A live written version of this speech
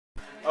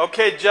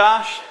Okay,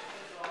 Josh.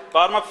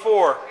 Bottom of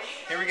 4.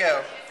 Here we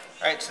go.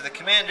 Alright, so the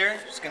commander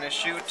is going to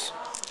shoot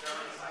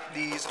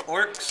these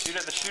orcs. Shoot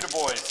at the shooter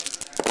boys.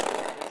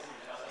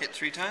 Hit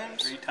 3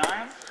 times. 3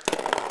 times.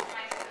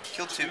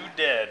 Kill 2. 2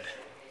 dead.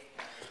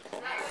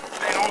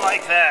 I don't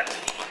like that.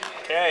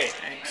 Okay.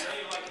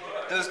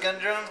 Those gun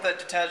drones that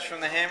detach from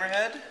the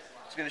hammerhead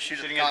is going to shoot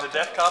Shooting at at the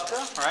death copter,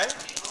 right?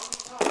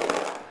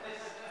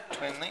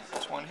 Twin link.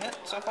 That's 1 hit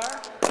so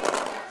far.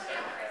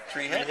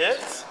 3 hits. 3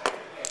 hits.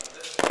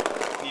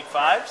 Need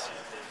 5s?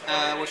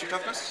 What's your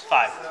toughness?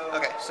 5.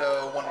 Okay,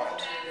 so 1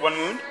 wound. 1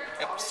 wound?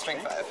 Yep,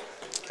 strength 5.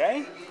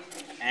 Okay.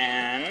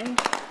 And...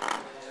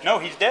 no,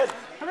 he's dead.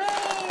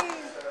 Hooray!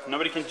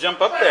 Nobody can jump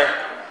up there.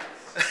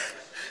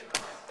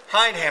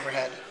 Hide,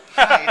 hammerhead.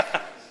 Hide.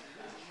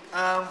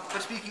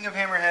 But speaking of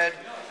hammerhead,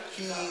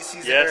 he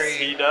sees Yes, a very,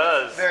 he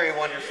does. very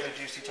wonderfully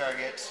juicy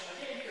target.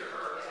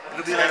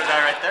 It'll be Is like there a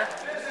die right there?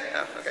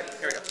 Oh, okay,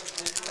 here we go.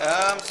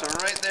 So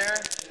right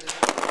there,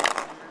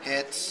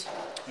 hits.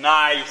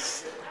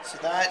 Nice. So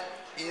that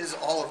is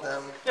all of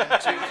them. 1, 2, 3,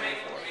 4,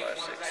 5,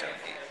 6, 7,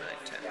 8, 9,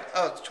 10.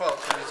 Oh, it's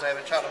 12 because I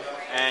haven't shot them.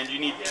 And you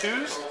need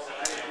 2s?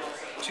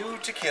 2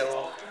 to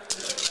kill.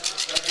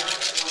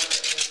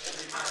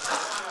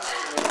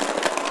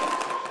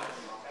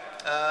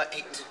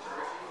 Eight.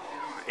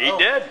 8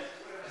 dead.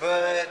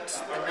 But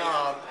the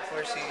knob,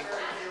 where's he?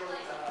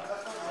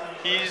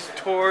 He's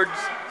towards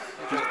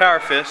his power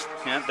fist.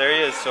 Yeah, there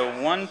he is. So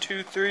 1,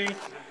 2, 3,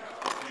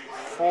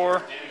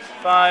 4,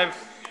 5,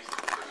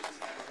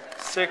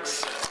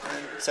 6,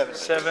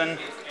 7,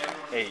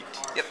 8.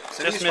 Yep.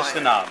 So Just he's missed fine.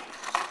 the knob.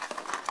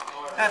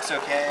 That's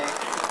okay.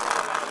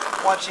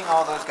 Watching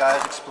all those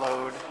guys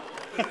explode.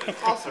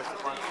 All sorts of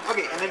fun.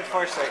 Okay, and then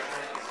Farsight.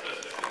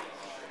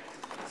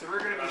 So we're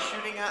going to be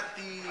shooting at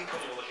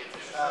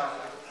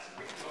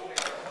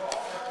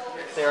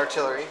the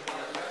artillery.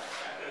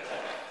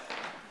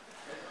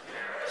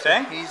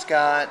 Okay. He's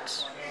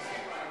got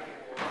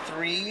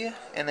 3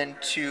 and then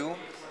 2,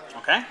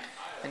 Okay.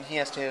 and he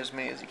has to hit as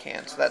many as he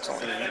can, so that's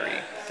only 3.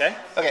 Okay.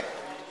 Okay.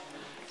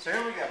 So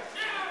here we go.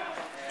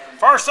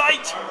 Far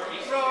sight.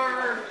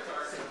 Roar!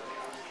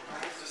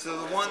 So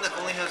the one that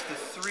only has the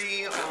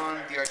 3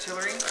 on the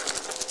artillery.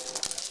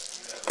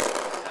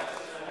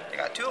 I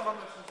got 2 of them.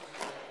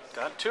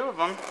 Got 2 of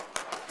them.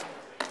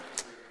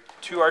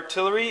 2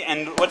 artillery,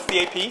 and what's the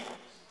AP?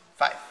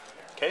 5.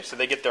 Okay, so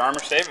they get their armor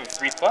save of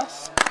 3+.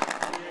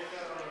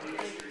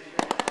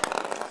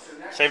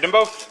 Saved them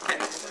both. Okay.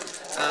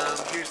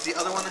 Here's the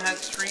other one that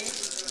has 3.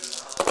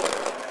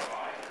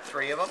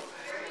 3 of them.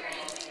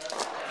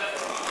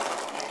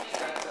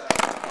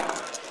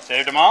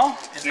 Saved them all.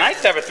 It's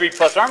nice to have a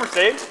 3+ armor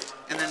save.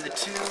 And then the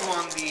 2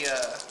 on the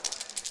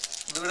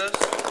Ludas.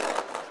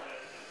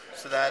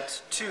 So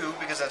that's 2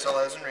 because that's all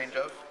I was in range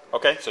of.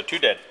 Okay, so 2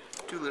 dead.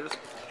 2 Ludas.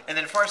 And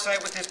then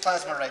Farsight with his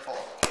plasma rifle.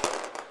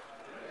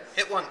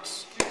 Hit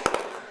once.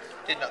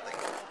 Did nothing.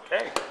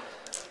 Okay.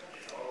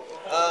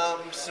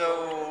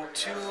 So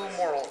 2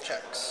 moral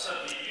checks.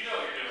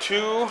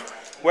 2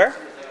 where?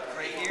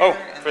 Right here. Oh,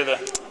 for the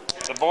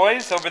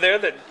boys over there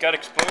that got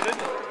exploded.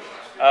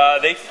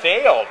 They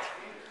failed,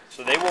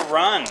 so they will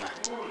run. You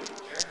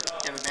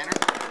have a banner?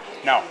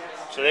 No,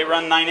 so they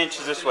run 9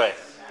 inches this way.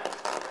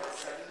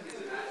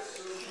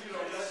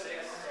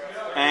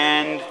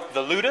 And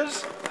the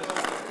Ludas,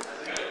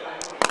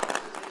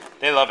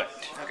 they love it.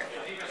 Okay.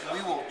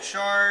 We will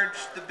charge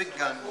the big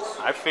guns.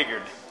 I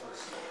figured.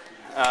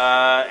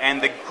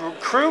 And the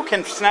crew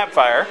can snap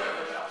fire.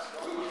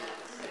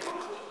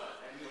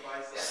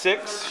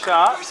 6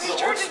 shots. The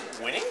Orks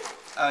winning?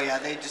 Oh yeah,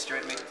 they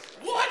destroyed me.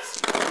 What?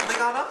 They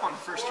got up on the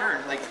first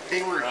turn. Like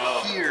they were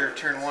here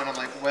turn 1. I'm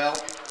like, well,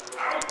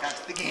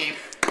 that's the game.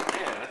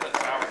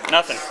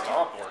 Nothing.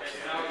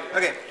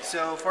 Okay,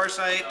 so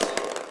Farsight,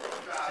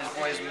 his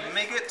boys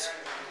make it,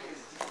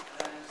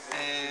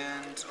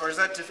 and or is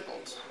that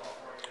difficult?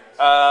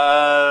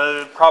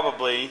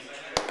 Probably.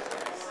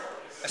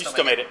 He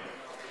still made it.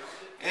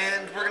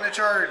 And we're gonna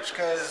charge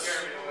because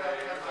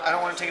I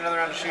don't want to take another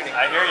round of shooting.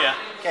 I hear ya.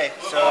 Okay,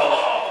 so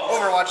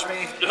Overwatch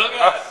me.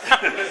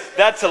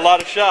 That's a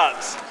lot of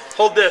shots.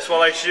 Hold this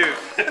while I shoot.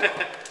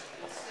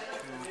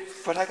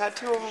 But I got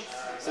 2 of them.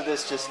 So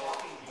this just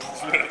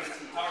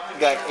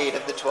got 8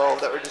 of the 12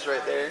 that were just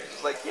right there.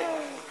 It's like,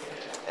 yay.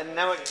 And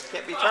now it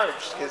can't be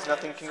charged because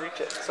nothing can reach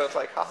it. So it's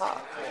like,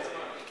 haha.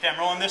 Okay, I'm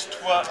rolling this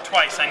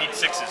twice. I need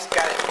 6s.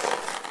 Got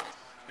it.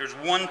 There's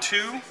 1,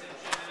 2.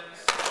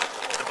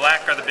 The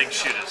black are the big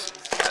shooters.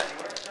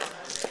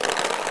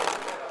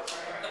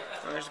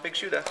 Oh, there's a big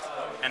shooter.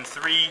 And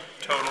 3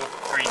 total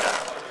green.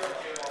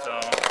 So,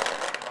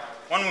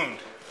 1 wound.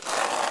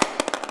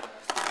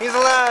 He's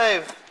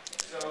alive!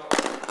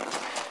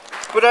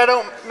 But I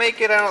don't make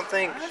it, I don't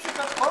think. 7.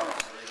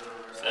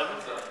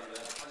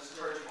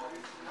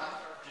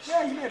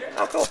 Yeah, you did.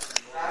 Oh, cool.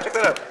 Check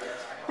that out.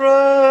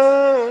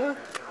 Run!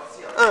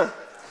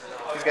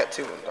 He's got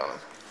 2 wounds on him.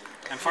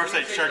 And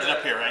Farsight's charging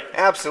up here, right?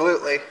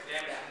 Absolutely.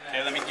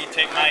 Okay, let me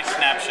take my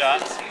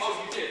snapshots.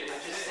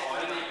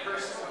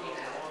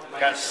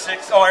 Got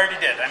 6. Oh, I already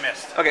did. I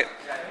missed. Okay.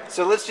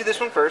 So let's do this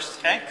one first.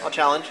 Okay. I'll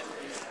challenge.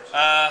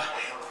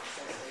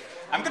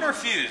 I'm gonna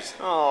refuse.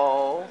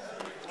 Oh.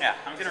 Yeah,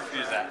 I'm gonna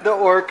refuse that. The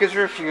orc is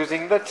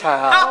refusing the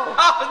Tau.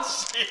 Oh,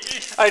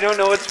 jeez. I don't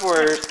know what's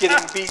worse,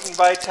 getting beaten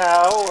by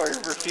Tau or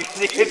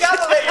refusing You it.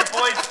 gotta let your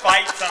boys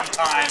fight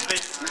sometimes.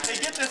 They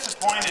get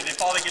disappointed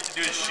if all they get to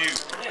do is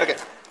shoot. Okay.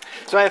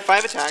 So I have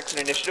 5 attacks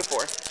and initiative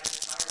 4.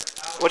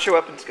 What's your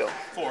weapon skill?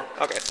 4.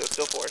 Okay, so it's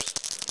still 4s.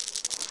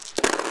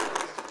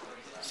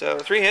 So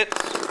 3 hits.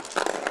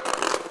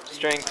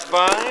 Strength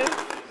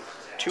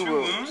 5. 2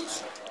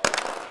 wounds.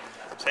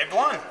 Saved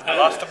 1. I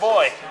lost a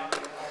boy.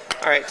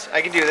 Alright,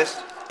 I can do this.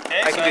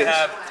 Okay, I so can do I this.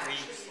 have 3,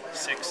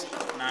 6,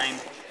 9,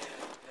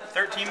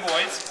 13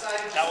 boys.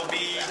 That will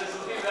be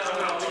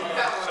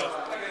so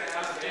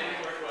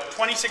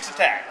 26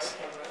 attacks.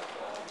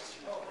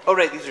 Oh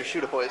right, these are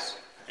shoot-a-boys.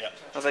 Yep.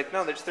 I was like,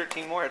 no, there's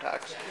 13 more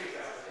attacks.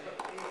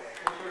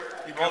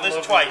 You roll this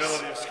twice.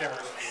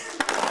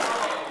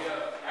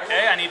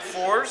 Okay, I need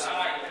 4s.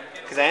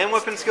 Because I am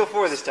weapon skill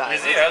 4 this time.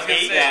 Is it? I was gonna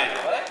say. Yeah.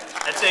 What?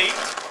 That's 8.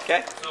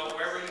 Okay.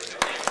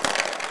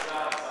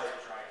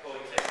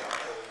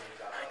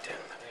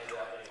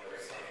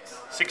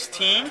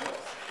 16.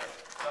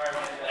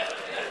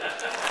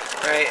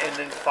 Alright, and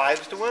then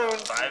 5s to wound.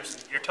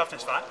 5's. Your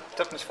toughness 5?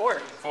 Toughness 4.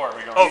 4.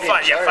 We go. Oh, didn't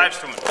 5. Yeah, charge. 5's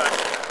to wound.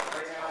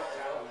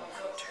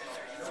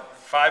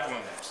 5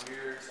 wounds.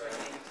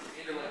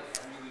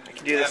 I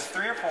can do That's this.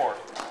 3 or 4.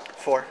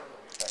 4.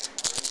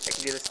 I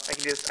can do this. I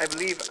can do this. I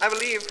believe. I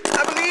believe.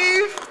 I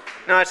believe.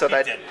 No, I still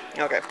died. did.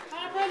 Okay.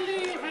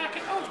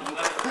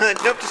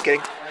 Nope, just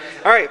kidding.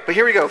 Alright, but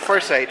here we go.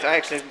 Farsight. I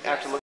actually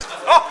have to look.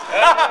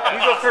 You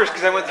go first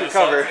because I went through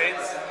cover.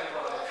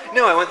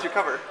 No, I went through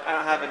cover. I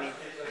don't have any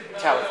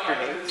talent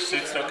grenades.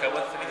 Suits don't come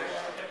with anything.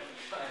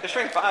 They're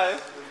strength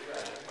 5.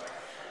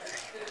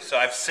 So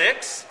I have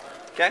 6.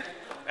 Okay.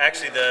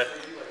 Actually,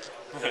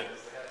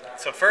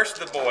 so first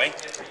the boy.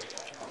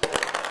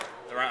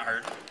 The runt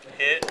hurt.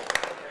 Hit.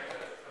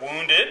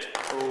 Wounded.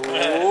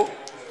 Ooh.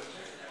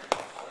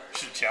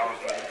 Should challenge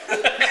with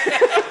him.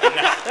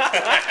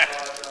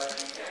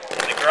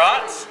 The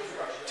grots.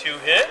 2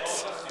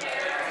 hits.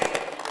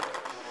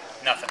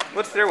 Nothing.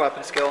 What's their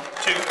weapon skill?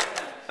 2.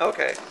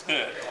 Okay.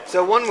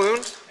 So 1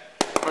 wound.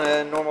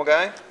 Normal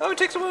guy. Oh, it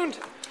takes a wound.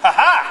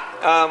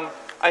 Haha!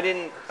 I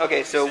didn't.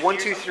 Okay, so 1,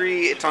 2,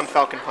 3. It's on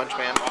Falcon Punch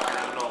Man.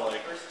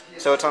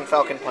 So it's on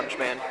Falcon Punch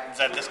Man. Is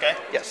that this guy?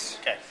 Yes.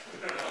 Okay.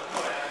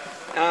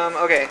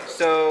 Okay,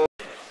 so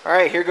all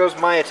right, here goes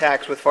my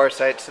attacks with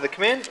Farsight. So the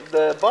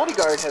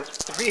bodyguard has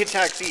 3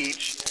 attacks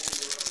each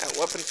at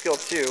weapon skill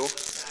 2.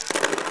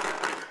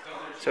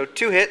 So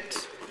 2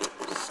 hits,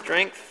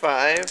 strength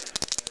 5,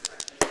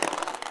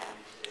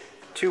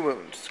 2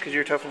 wounds because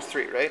your toughness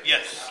 3, right?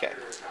 Yes. Okay.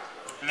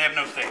 And they have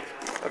no save.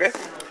 Okay.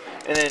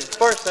 And then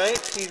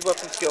Farsight, he's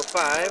weapon skill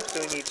 5,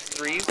 so he needs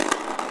 3s.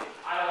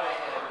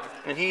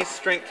 And he's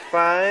strength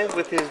 5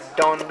 with his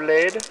Dawn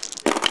Blade.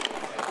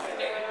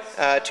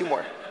 2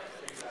 more.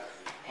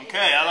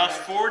 Okay, I lost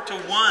 4 to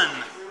 1.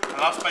 I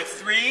lost by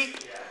 3.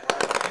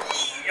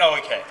 Oh,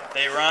 okay.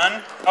 They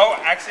run. Oh,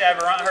 actually, I have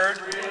a runt herd.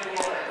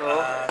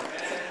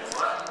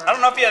 I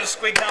don't know if he has a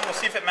squig down. We'll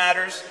see if it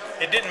matters.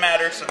 It didn't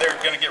matter, so they're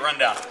going to get run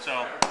down.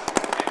 So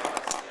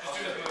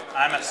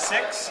I'm a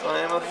 6. I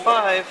am a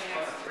 5.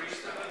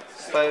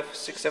 5,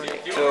 6, 7,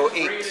 8. So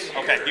 8.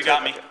 Okay, you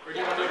got me.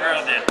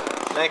 Right then.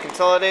 And I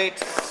consolidate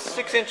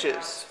 6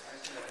 inches.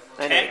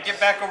 Can't get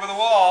back over the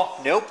wall.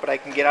 Nope, but I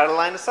can get out of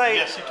line of sight.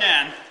 Yes, you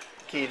can.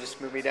 Can you just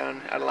move me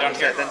down out of line Down of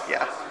sight here? then?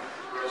 Yeah.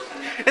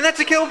 And that's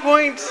a kill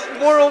point!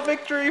 Moral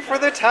victory for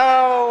the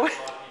Tau!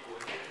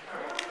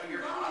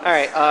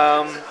 Alright,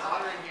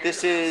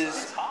 this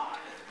is...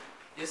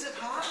 Is it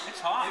hot? It's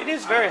hot. It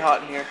is very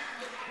hot in here.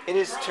 It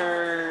is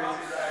turn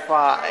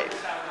 5.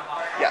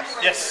 Yes.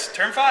 Yes,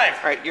 turn 5.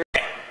 Alright, you're...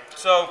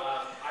 So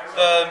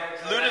the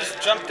Ludas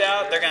jumped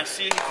out. They're going to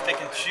see if they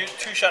can shoot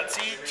 2 shots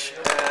each.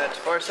 At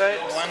Farsight.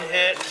 1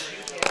 hit.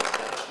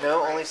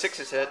 No, only 6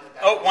 is hit.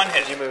 Oh, 1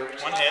 hit. You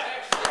moved. 1 hit.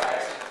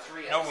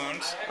 No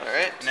wounds.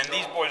 Alright. And then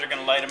these boys are going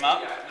to light him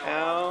up.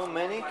 How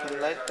many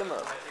can light them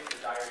up?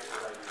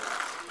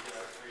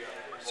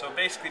 So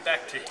basically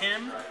back to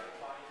him.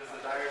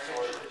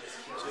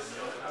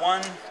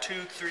 1, 2,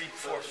 3,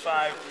 4,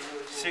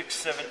 5, 6,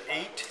 7,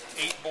 8.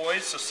 8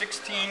 boys. So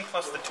 16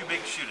 plus the 2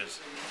 big shooters.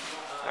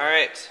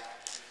 Alright.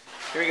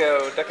 Here we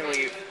go. Duck and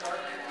weave.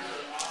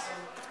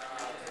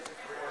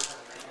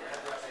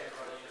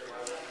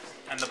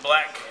 And the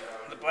black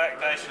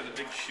dice are the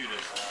big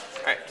shooters.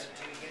 Alright.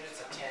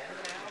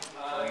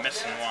 I'm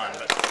missing 1,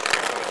 but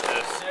with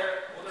this.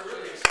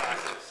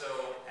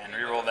 And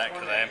reroll that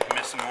because I am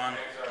missing 1.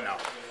 No.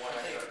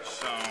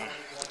 So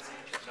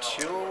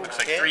 2 looks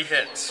like hit. 3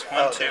 hits.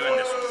 1, 2, and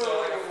this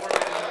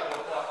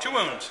one. 2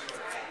 wounds.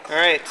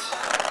 Alright.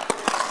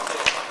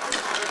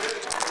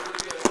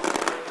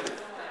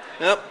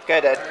 Nope, guy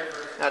dead.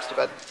 That's too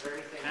bad.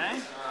 Okay.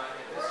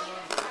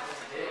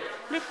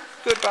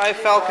 Goodbye,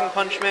 Falcon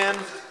Punch Man.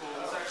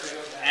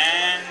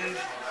 And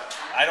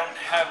I don't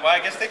have. Well, I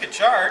guess they could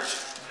charge.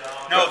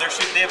 No, they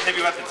have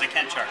heavy weapons. They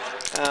can't charge.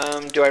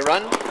 Do I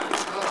run?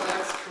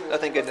 Oh,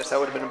 thank goodness. That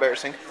would have been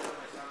embarrassing.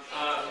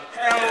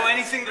 Oh,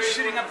 anything that's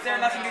shooting up there,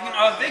 nothing can...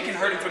 Oh, they can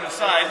hurt him from the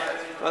side.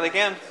 Well, they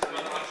can.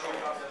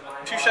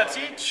 2 shots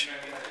each.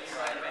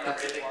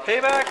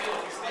 Payback.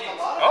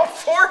 Oh,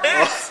 4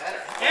 hits!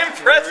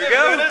 Impressive,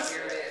 Lunas.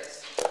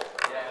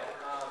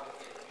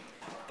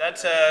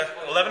 That's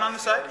 11 on the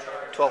side?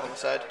 12 on the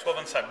side. 12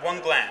 on the side.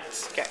 1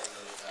 glance. Okay.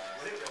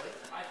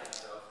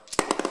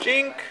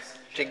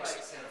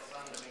 Jinx.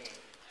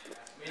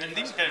 And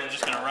these guys are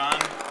just going to run.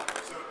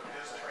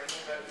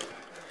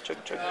 Chug.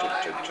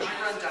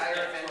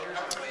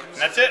 And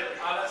that's it.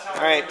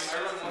 Alright.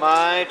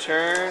 My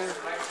turn.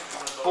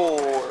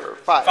 4.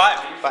 5.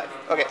 5.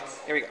 Okay,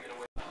 here we go.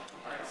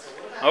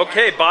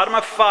 Okay, bottom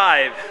of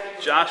 5.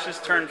 Josh's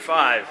turn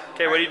 5.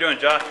 Okay, what are you doing,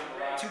 Josh?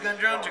 2 gun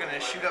drones are going to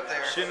shoot up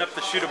there. Shooting up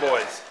the shooter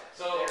boys.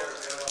 5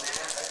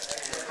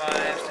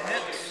 to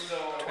hit.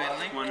 Twin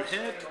link. 1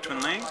 hit, twin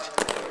linked.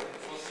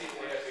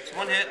 It's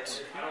 1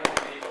 hit.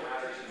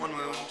 1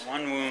 wound.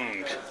 1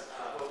 wound.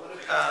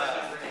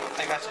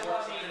 I got you.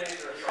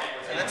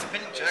 And that's a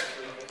pinning check.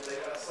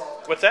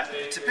 What's that?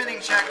 It's a pinning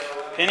check.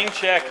 Pinning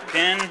check,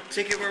 pin.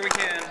 Take it where we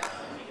can.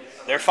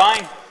 They're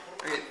fine.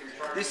 Okay.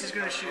 This is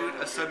going to shoot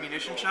a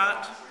submunition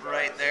shot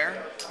right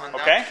there on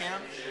that Okay.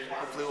 cam.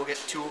 Hopefully we'll get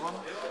 2 of them.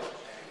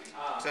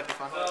 So that'd be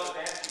fun.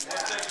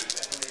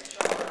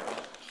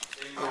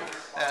 Oh,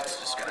 that's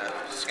just going to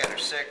scatter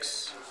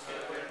 6.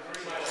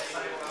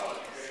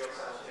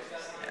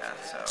 Yeah,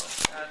 so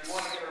that's...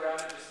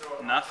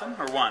 Nothing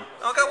or 1?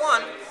 Oh, got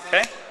 1.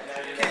 Okay.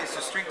 Okay, so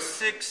strength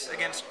 6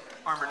 against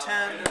armor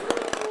 10.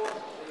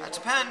 That's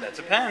a pen. That's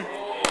a pen.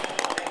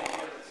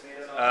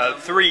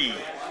 3.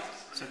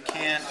 So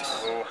can't...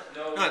 Oh.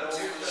 Good.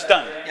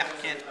 Stun. Yeah,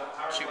 can't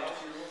shoot.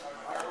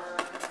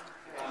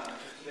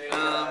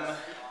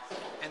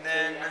 And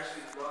then...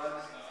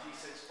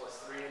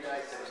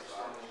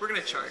 We're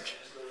going to charge.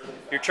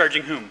 You're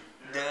charging whom?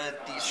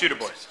 These Shooter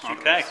boys.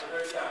 Okay.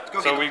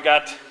 Go So get we've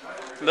got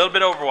a little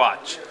bit of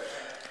Overwatch.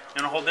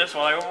 You want to hold this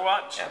while I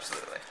Overwatch?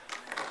 Absolutely.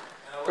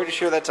 Pretty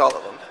sure that's all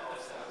of them.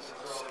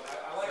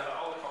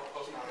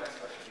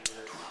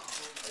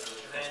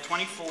 That's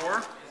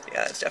 24.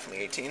 Yeah, that's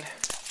definitely 18.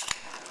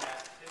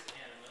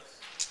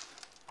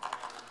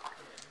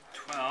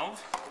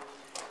 12.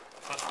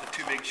 Plus the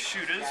 2 big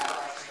shooters.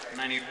 And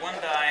I need 1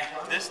 die.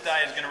 This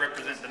die is going to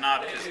represent the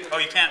knob. Oh,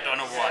 you can't on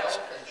Overwatch.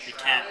 You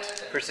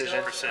can't.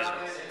 Precision.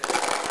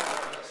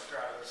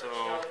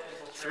 So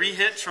 3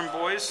 hits from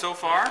boys so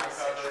far.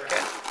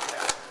 Okay.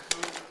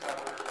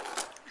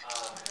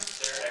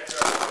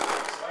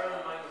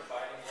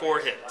 Four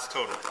hits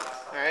total.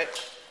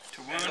 Alright.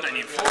 2 wound. I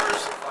need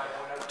 4s.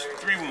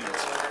 3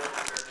 wounds.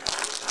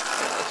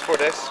 That's 4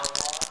 dice.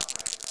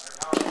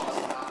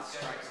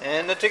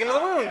 And I take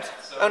another wound.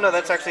 Oh no,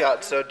 that's actually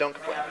odd, so don't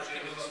complain.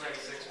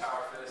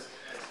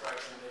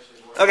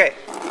 Okay,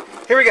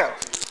 here we go.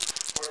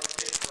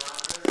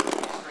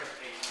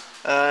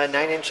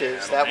 9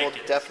 inches. That will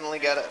definitely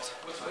get it.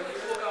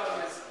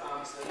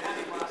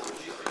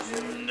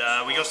 And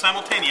we go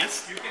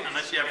simultaneous,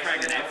 unless you have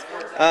frag grenades.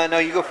 No,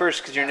 you go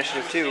first because you're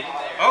initiative 2.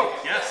 Oh,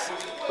 yes.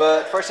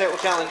 But Farsight will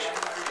challenge.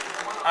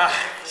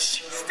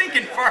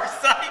 Stinking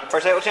Farsight.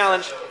 Farsight will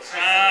challenge.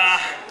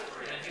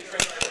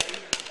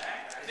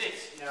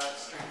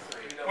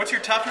 What's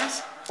your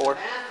toughness? 4.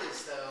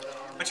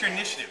 What's your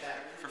initiative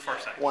for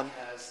Farsight? 1.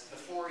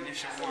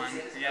 Initiative 1.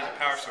 He has a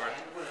power sword.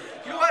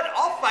 You know what?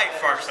 I'll fight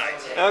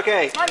Farsight.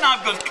 Okay. My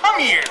knob goes, come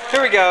here.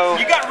 Here we go.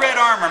 You got red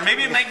armor.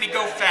 Maybe it'll make me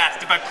go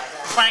fast if I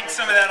plank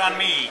some of that on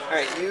me.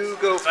 Alright, you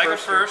go So first. I go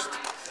first.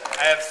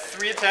 I have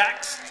 3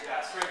 attacks.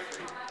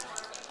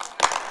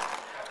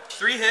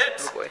 3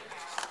 hits. Oh boy.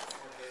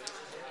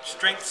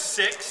 Strength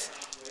 6.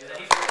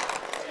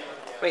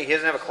 Wait, he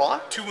doesn't have a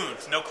claw? 2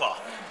 wounds. No claw.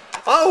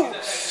 Oh,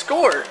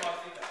 score!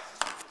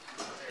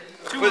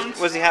 2 wounds.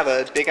 Was he have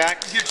a big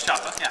axe? Huge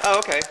chopper, yeah. Oh,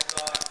 okay.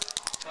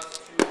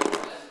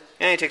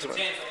 And he takes a wound.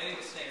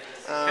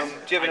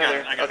 Do you have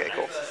another? I got it. Okay,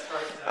 cool.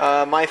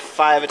 My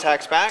 5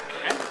 attacks back.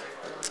 Okay.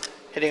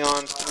 Hitting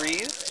on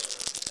 3s.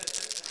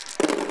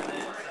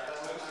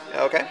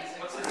 Okay.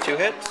 2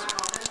 hits.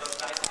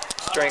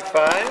 Strength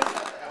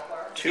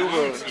 5. 2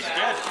 wounds. He's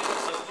dead.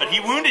 But he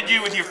wounded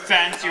you with your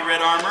fancy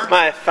red armor.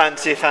 My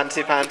fancy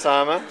pants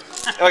armor.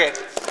 Okay.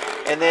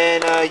 And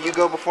then you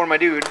go before my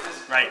dude.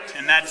 Right,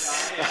 and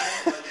that's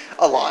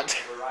A lot.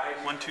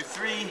 1, 2,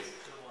 3,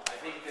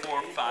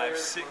 4, 5,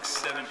 6,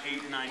 7,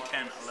 8, 9,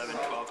 10, 11,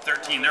 12,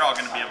 13. They're all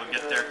going to be able to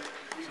get there.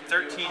 So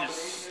 13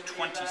 is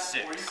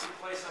 26.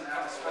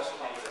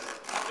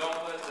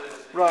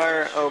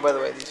 Rar. Oh, by the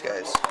way, these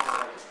guys.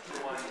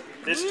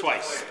 This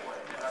twice.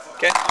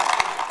 Okay.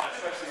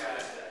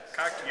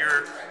 Cock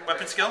your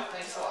weapon skill.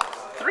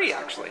 3,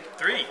 actually.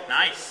 3,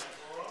 nice.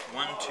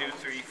 1, 2,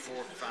 3,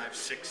 4, 5,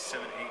 6,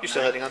 7, 8, You're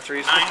still hitting on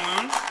 3s? 9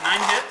 wounds, 9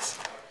 hits.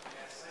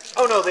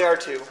 Oh, no, they are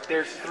 2.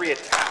 They're 3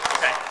 attacks.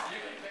 Okay.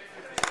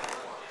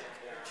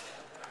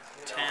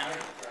 10,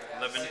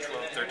 11,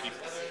 12, 13,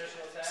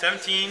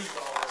 17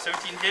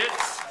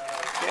 hits.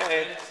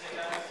 Okay.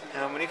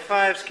 How many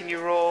 5s can you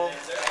roll?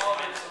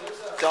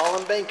 That's all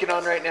I'm banking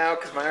on right now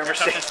because my armor's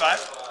Toughness 5.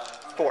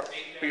 4, but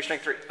you're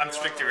strength 3. I'm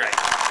strictly right.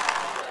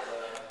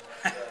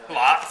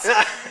 Lots.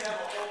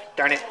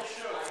 Darn it.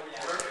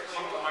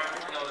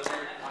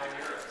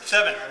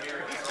 7.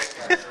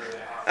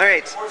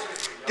 Alright,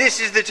 this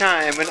is the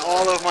time when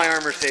all of my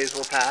armor saves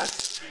will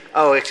pass.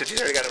 Oh, except he's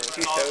already got a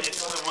refuse code.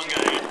 It's the one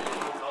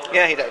guy.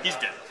 Yeah, he died. He's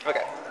dead.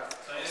 Okay.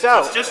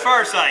 So, It's just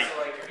Farsight.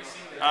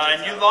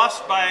 And you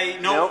lost by...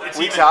 Nope, it's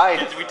we even. tied.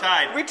 We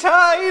tied. we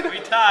tied! We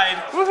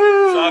tied.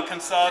 Woohoo! So I'll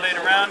consolidate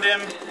around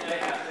him.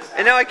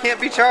 And now I can't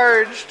be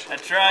charged.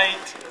 That's right.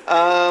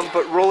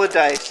 But roll a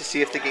dice to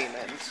see if the game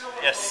ends.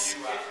 Yes.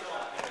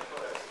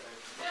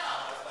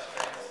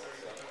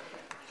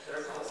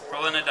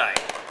 Rolling a die.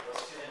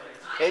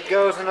 It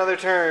goes another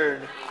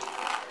turn.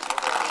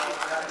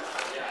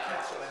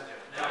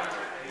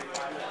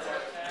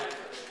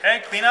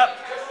 Okay, clean up.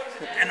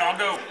 And I'll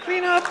go.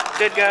 Clean up,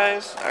 dead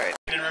guys. Alright.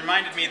 It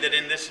reminded me that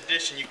in this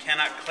edition you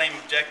cannot claim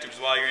objectives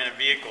while you're in a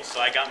vehicle, so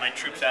I got my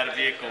troops out of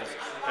vehicles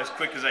as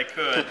quick as I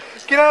could.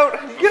 Get out!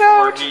 Get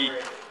out!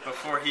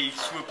 Before he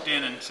swooped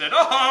in and said,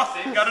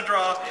 "Oh, gotta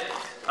draw."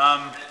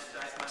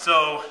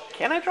 So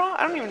Can I draw?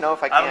 I don't even know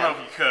if I can. I don't know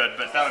if you could,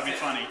 but that would be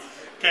funny.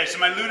 Okay, so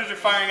my looters are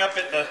firing up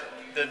at the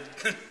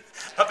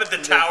up at the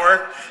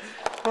tower.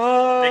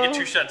 They get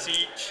 2 shots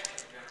each.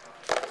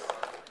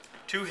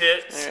 2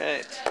 hits.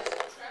 Alright.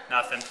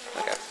 Nothing.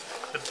 Okay.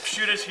 The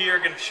shooters here are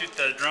gonna shoot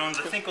the drones.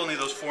 I think only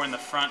those 4 in the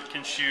front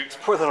can shoot.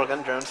 Poor little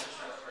gun drones.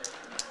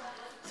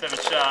 7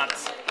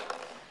 shots.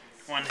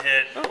 1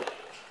 hit.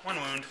 1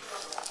 wound.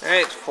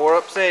 Alright, 4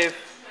 up save.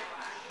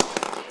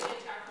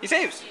 He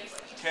saves.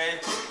 Okay.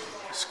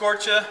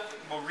 Scorcha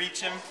will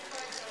reach him.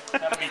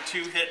 That'll be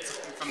 2 hits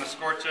from the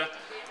Scorcha.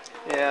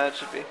 Yeah, it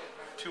should be.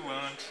 2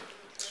 wounds.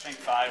 Strength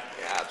 5.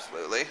 Yeah,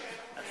 absolutely.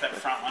 That's that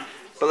front one.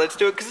 But let's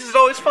do it because this is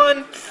always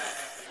fun.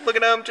 Look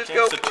at them, just Okay,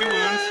 go. so 2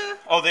 wounds.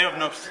 Oh, they have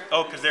no.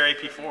 Oh, because they're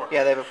AP 4.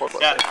 Yeah, they have a 4+.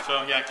 Yeah. Save.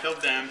 So yeah, I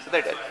killed them. So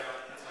they're dead.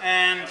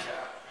 And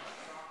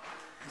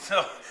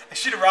so I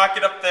shoot a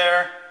rocket up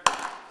there.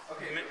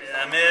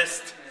 I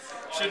missed.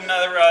 Shoot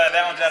another.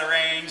 That one's out of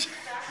range.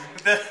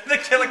 The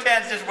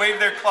Killicans just wave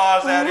their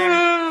claws at him,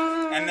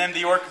 and then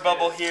the orc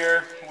bubble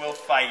here will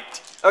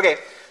fight. Okay,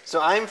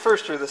 so I'm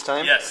first through this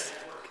time. Yes.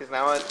 Because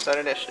now it's on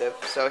initiative.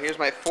 So here's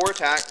my 4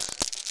 attacks.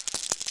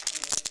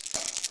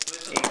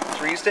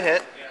 3s to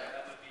hit.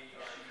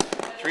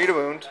 3 to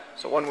wound.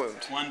 So 1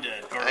 wound. 1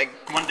 dead. Or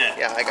 1 dead.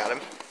 Yeah, I got him.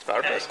 It's power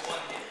Okay. press.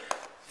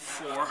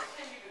 4.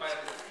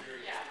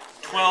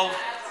 12.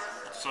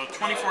 So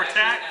 24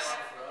 attacks.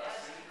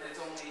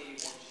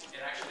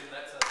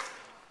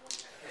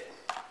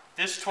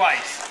 This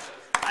twice.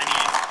 I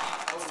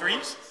need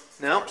 3s.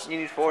 No, you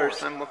need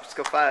 4s. I'm up to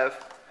skill 5.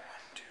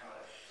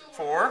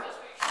 4.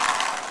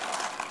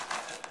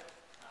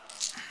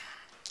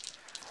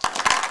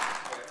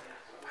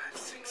 5,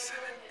 6,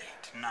 7,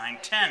 8, 9,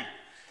 10.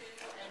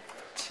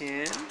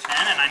 10. 10,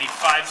 and I need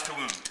 5s to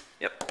wound.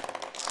 Yep.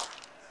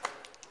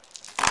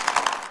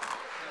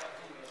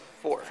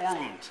 4. 4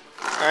 wounds.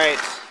 Alright.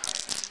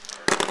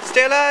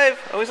 Stay alive!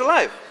 Oh, he's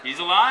alive. He's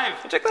alive.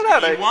 Check that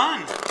out. He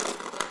won.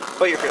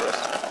 But you're fearless.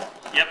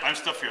 Yep, I'm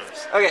still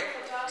fearless. Okay,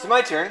 so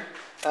my turn.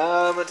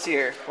 Let's see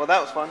here. Well,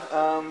 that was fun.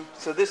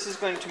 So this is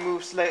going to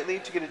move slightly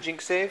to get a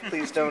jinx save.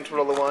 Please don't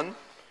roll a 1.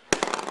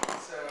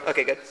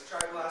 Okay, good.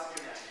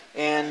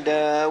 And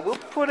we'll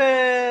put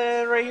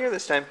it right here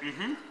this time.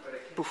 Mm-hmm.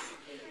 Poof.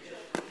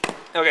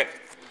 Okay,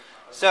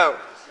 so.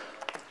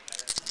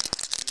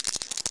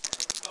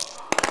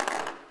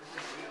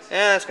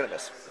 Yeah, that's gonna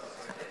miss.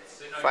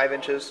 5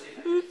 inches.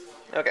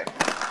 Okay,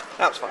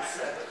 that was fun.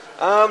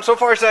 So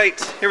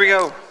Farsight, here we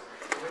go.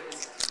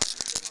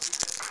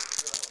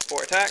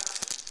 4 attacks.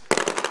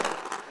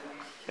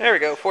 There we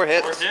go, 4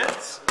 hits. 4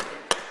 hits.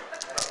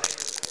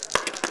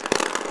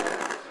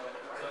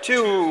 2.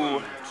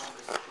 2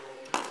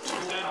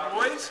 dead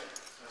boys.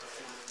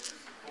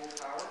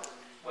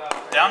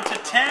 Down to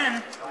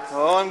 10.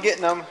 Oh, I'm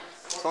getting them.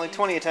 It's only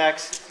 20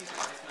 attacks.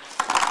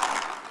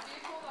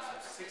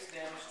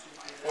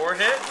 4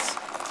 hits.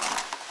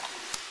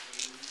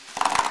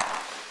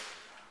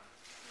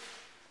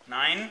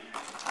 9.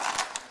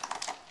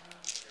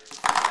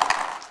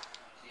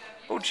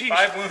 Oh, jeez.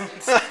 5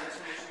 wounds.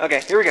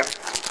 Okay, here we go.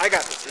 I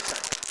got this time.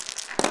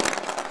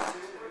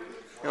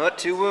 You know what?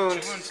 2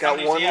 wounds. 2 wounds. Got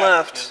Somebody's- 1 yeah,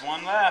 left. There's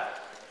 1 left.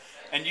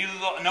 And you,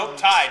 nope,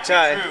 tied.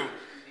 Tied. You're through.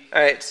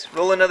 Alright,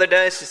 roll another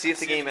dice to see if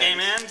the See if game the game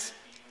ends.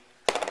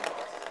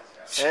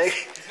 ends. Hey,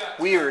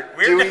 we're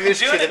We're doing this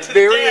doing to it the to the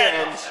very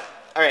dead. end.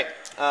 Alright,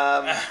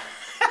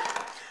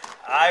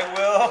 I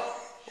will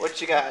what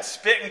you got?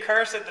 spit and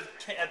curse at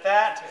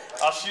that.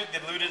 I'll shoot the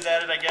looters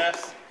at it, I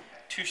guess.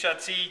 2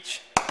 shots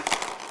each.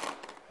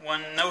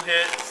 1 no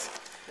hits.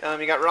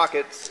 You got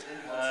rockets.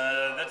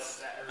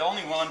 That's the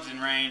only one's in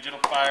range. It'll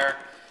fire.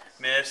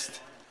 Missed.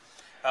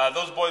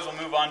 Those boys will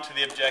move on to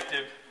the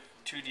objective.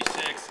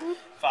 2d6,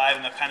 5,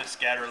 and they'll kind of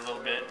scatter a little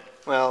bit.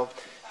 Well,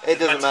 it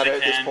doesn't Much as matter they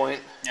at this can. point.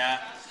 Yeah.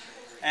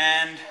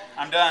 And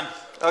I'm done.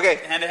 Okay,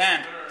 Hand to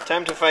hand.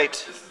 time to fight.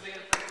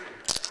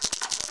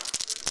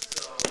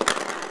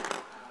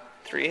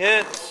 3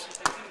 hits.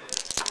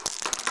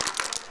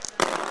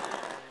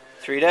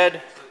 3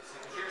 dead.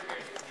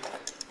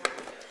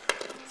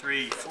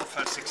 3, 4,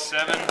 5, 6,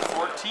 7,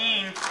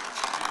 14.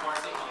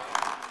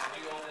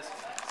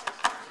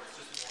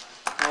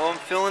 Oh, I'm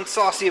feeling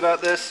saucy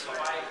about this.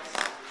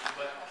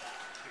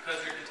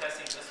 Because you're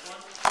contesting this one?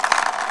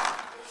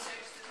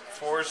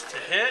 4s to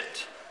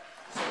hit.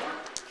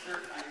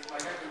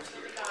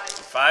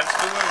 5s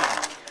to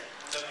wound.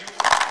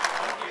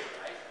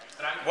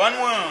 1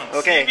 wound.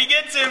 Okay. See if he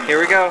gets him. Here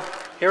we go.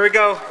 Here we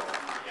go.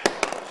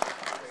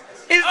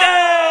 He's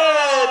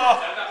dead!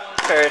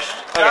 Perished.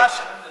 Okay. Josh.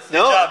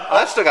 No, good job.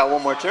 I've still got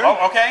one more turn.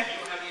 Oh, okay.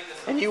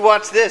 And you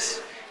watch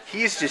this.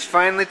 He's just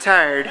finally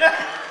tired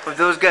of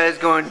those guys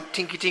going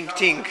tinky tink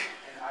tink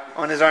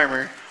on his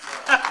armor.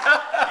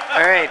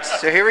 Alright,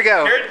 so here we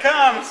go. Here it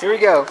comes. Here we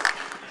go.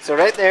 So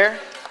right there.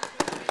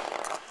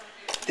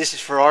 This is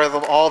for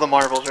all the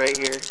marbles right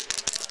here.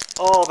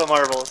 All the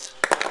marbles.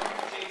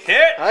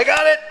 Hit. I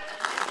got it!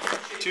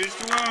 2s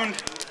to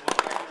wound.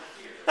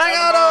 I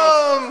got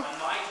him!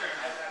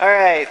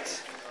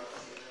 Alright.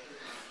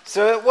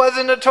 So it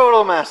wasn't a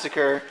total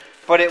massacre,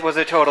 but it was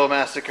a total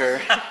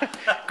massacre.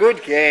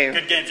 Good game.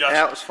 Good game, Josh.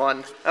 That was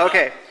fun.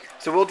 Okay,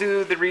 so we'll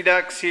do the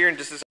redux here in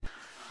just a second.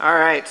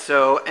 Alright,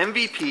 so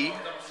MVP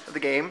of the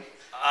game.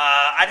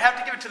 I'd have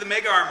to give it to the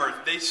Mega Armor.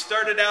 They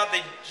started out,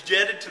 they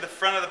jetted to the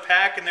front of the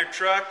pack in their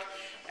truck,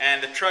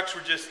 and the trucks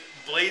were just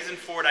blazing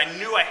forward. I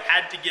knew I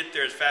had to get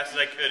there as fast as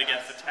I could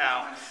against the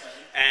Tau.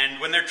 And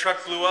when their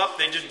truck blew up,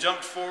 they just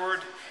jumped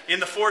forward in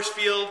the force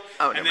field,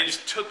 and they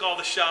just took all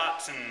the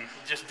shots and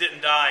just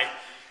didn't die.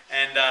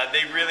 And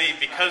they really,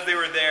 because they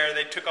were there,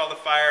 they took all the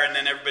fire, and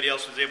then everybody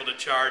else was able to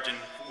charge. And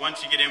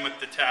once you get in with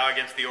the Tau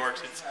against the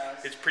Orks,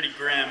 it's pretty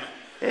grim.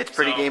 It's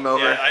pretty game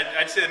over. Yeah,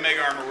 I'd say the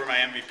Mega Armor were my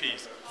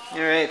MVPs.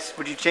 Alright,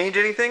 would you change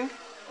anything?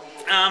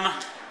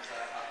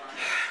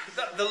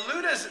 The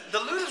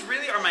Ludas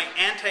really are my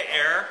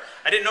anti-air.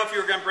 I didn't know if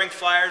you were going to bring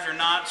flyers or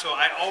not, so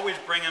I always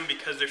bring them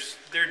because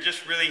they're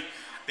just really,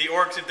 the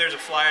Orks, if there's a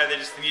flyer, they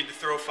just need to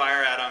throw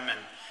fire at them, and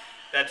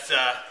that's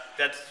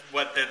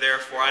what they're there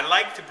for. I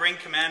like to bring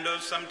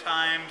commandos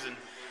sometimes,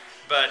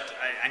 but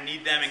I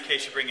need them in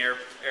case you bring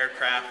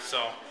aircraft,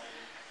 so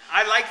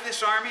I like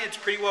this army. It's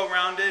pretty well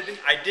rounded.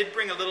 I did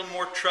bring a little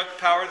more truck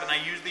power than I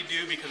usually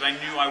do because I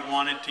knew I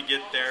wanted to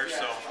get there,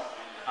 so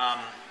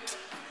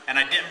and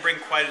I didn't bring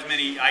quite as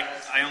many.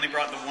 I only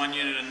brought the 1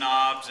 unit of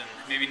knobs and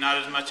maybe not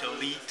as much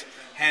elite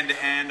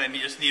hand-to-hand. I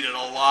just needed a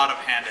lot of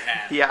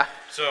hand-to-hand. Yeah.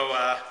 So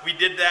we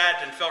did that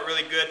and felt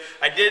really good.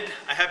 I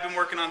have been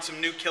working on some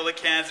new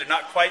Killicans. They're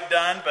not quite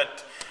done,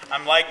 but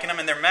I'm liking them,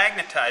 and they're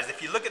magnetized.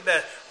 If you look at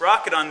the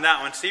rocket on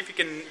that one, see if you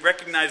can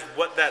recognize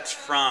what that's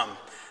from.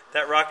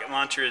 That rocket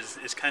launcher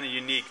is kind of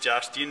unique.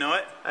 Josh, do you know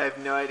it? I have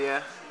no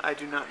idea. I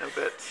do not know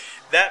bits.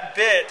 That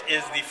bit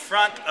is the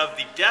front of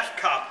the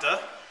Defcopter.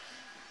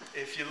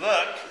 If you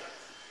look,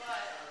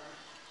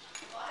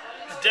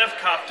 the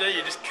Defcopter,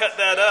 you just cut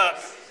that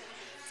up,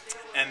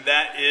 and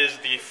that is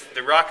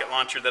the rocket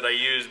launcher that I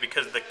use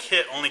because the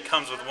kit only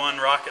comes with 1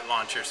 rocket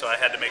launcher, so I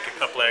had to make a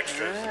couple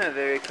extras. Ah,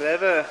 very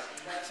clever.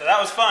 So that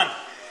was fun.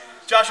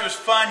 Josh, it was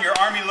fun. Your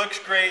army looks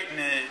great, and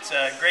it's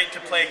great to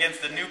play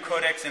against the new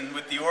codex and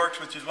with the Orks,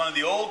 which is one of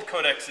the old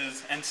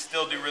codexes, and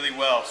still do really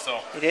well. So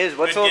it is.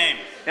 What's good old? Game.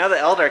 Now the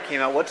Eldar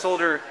came out. What's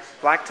older?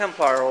 Black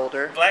Templar or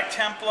older? Black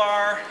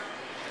Templar.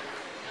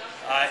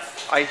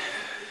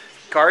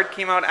 Guard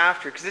came out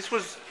after, because this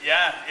was...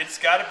 Yeah, it's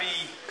got to be...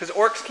 Because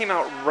Orks came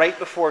out right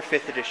before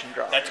 5th edition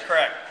dropped. That's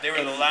correct. They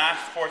were the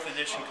last 4th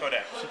edition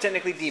codex. So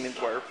technically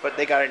demons were, but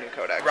they got a new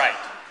codex. Right.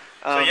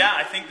 So yeah,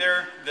 I think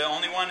they're the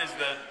only one is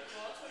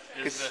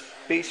the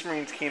Space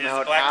Marines came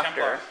out Black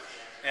after. Templar.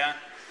 Yeah.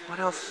 What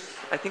else?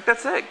 I think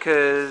that's it,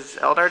 because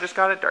Eldar just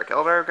got it, Dark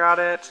Eldar got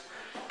it,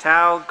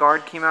 Tau,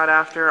 Guard came out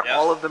after, Yep.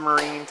 all of the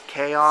Marines,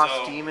 Chaos,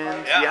 So,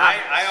 Demons, yeah,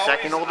 I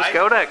second always- oldest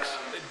codex.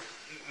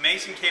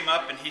 Mason came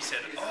up and he said,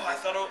 "Oh, I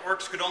thought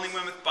Orks could only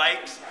win with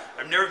bikes.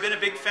 I've never been a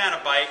big fan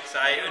of bikes.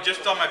 I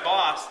just told my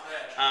boss,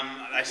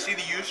 I see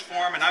the use for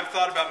them, and I've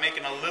thought about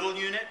making a little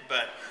unit,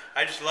 but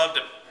I just love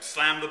to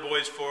slam the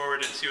boys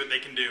forward and see what they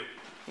can do."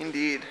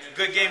 Indeed.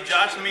 Good game,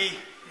 Josh. Let me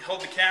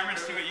hold the camera and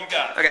see what you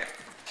got. Okay,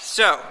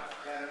 so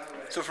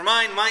for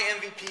mine, my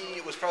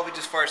MVP was probably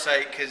just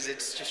Farsight, because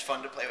it's just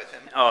fun to play with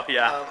him. Oh,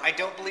 yeah. I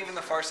don't believe in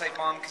the Farsight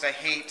bomb, because I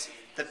hate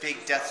the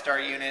big Death Star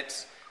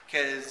units.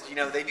 Because, you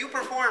know, they do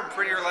perform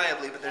pretty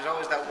reliably, but there's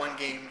always that one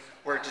game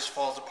where it just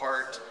falls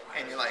apart,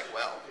 and you're like,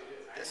 well,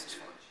 this is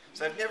fun.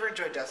 So I've never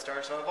enjoyed Death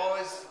Star, so I've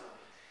always...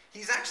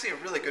 He's actually a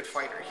really good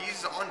fighter.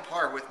 He's on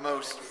par with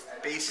most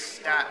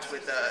base stats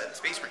with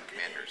Space Marine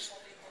commanders.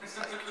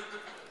 Like,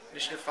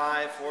 Initiative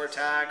 5, 4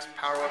 attacks,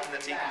 power weapon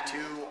that's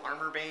AP2,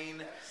 Armor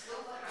Bane,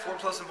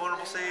 4+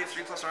 invulnerable save,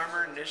 3+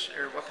 armor,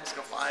 weapon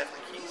skill 5.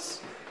 Like,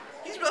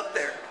 he's up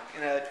there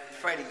in a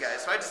fighting guy,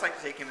 so I just like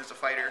to take him as a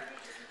fighter.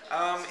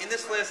 In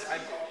this list,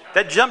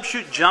 That jump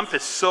shoot jump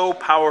is so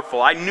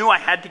powerful. I knew I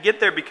had to get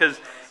there because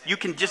you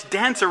can just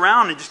dance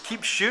around and just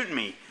keep shooting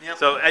me. Yep.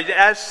 So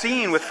as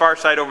seen with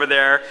Farsight over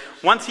there,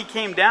 once he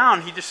came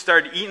down, he just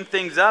started eating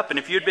things up. And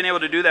if you had been able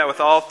to do that with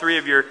all 3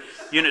 of your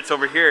units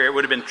over here, it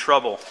would have been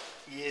trouble.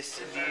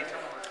 Yes, indeed.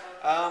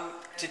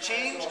 To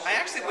change, I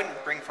actually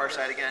wouldn't bring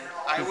Farsight again.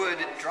 I would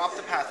drop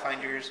the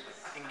Pathfinders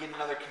and get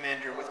another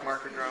commander with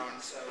marker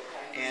drones.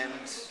 And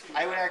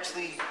I would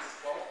actually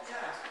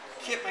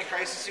kit my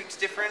Crisis Suits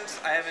different.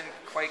 I haven't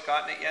quite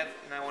gotten it yet,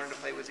 and I wanted to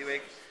play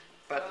WYSIWYG.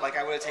 But like,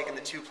 I would have taken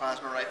the 2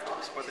 plasma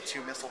rifles or the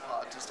 2 missile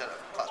pods instead of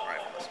plasma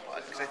rifle missile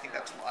pod, because I think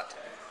that's a lot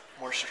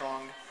more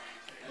strong.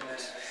 And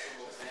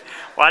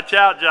watch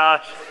out,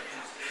 Josh.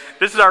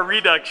 This is our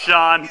Redux,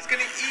 Shawn. he's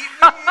gonna eat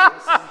me.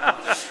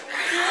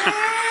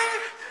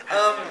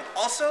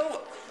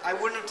 Also, I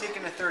wouldn't have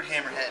taken a 3rd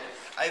Hammerhead.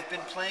 I've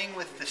been playing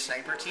with the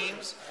sniper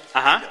teams.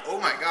 And, oh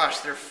my gosh,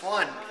 they're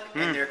fun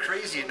and they're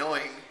crazy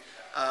annoying.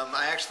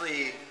 I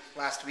actually,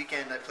 last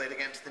weekend, I played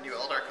against the new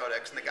Eldar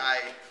Codex, and the guy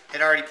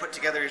had already put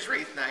together his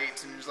Wraith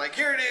Knights and was like,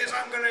 "Here it is,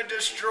 I'm gonna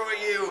destroy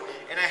you."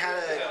 And I had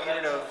a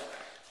unit of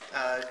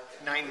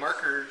 9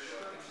 marker,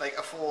 like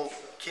a full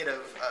kit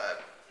of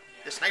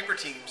the sniper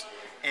teams,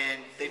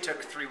 and they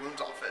took 3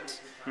 wounds off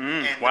it.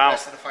 And the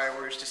rest of the Fire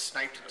Warriors just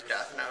sniped it to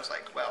death, and I was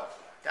like, well,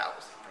 that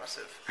was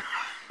impressive.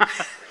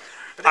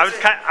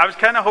 I was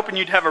kind of hoping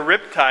you'd have a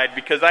Riptide,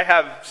 because I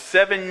have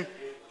 7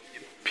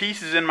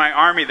 pieces in my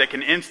army that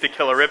can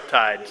insta-kill a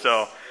Riptide,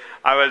 so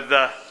I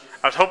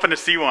was hoping to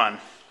see one.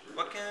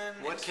 What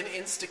can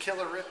insta-kill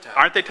a Riptide?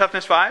 Aren't they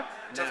toughness 5?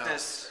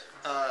 Toughness,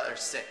 they're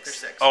 6. they're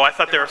 6. Oh, I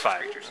thought they were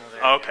 5.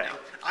 Okay.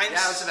 I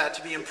was about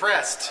to be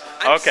impressed.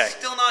 I'm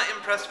still not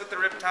impressed with the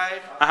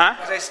Riptide,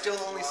 because I still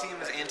only see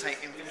him as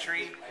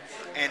anti-infantry,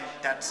 and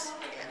that's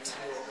it.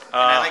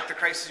 And I like the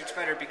Crisis Suits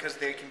better because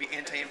they can be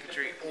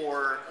anti-infantry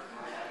or,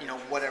 you know,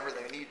 whatever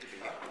they need to be.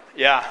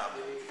 Yeah.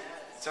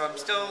 So I'm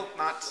still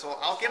not sold.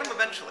 I'll get them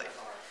eventually.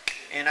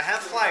 And I have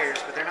flyers,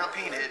 but they're not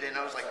painted, and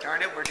I was like,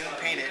 darn it, we're doing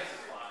painted,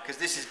 because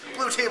this is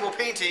blue table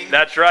painting.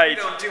 That's right. We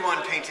don't do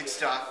unpainted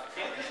stuff.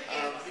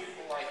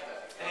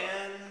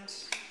 And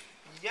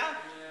yeah,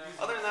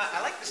 other than that,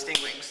 I like the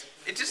Stingwings.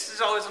 It just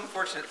is always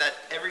unfortunate that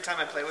every time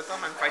I play with them,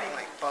 I'm fighting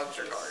like bugs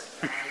or guard,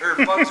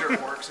 or bugs or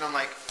orcs, and I'm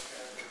like,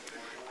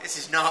 this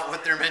is not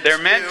what they're meant to do.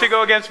 They're meant to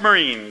go against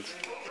Marines.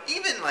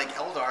 Even like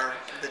Eldar,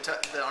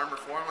 the armor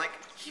form, like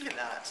even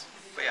that.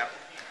 But yeah.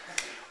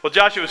 Well,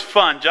 Josh, it was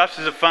fun. Josh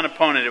is a fun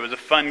opponent. It was a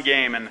fun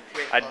game, and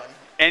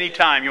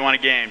anytime you want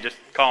a game, just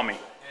call me.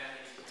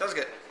 Sounds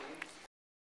good.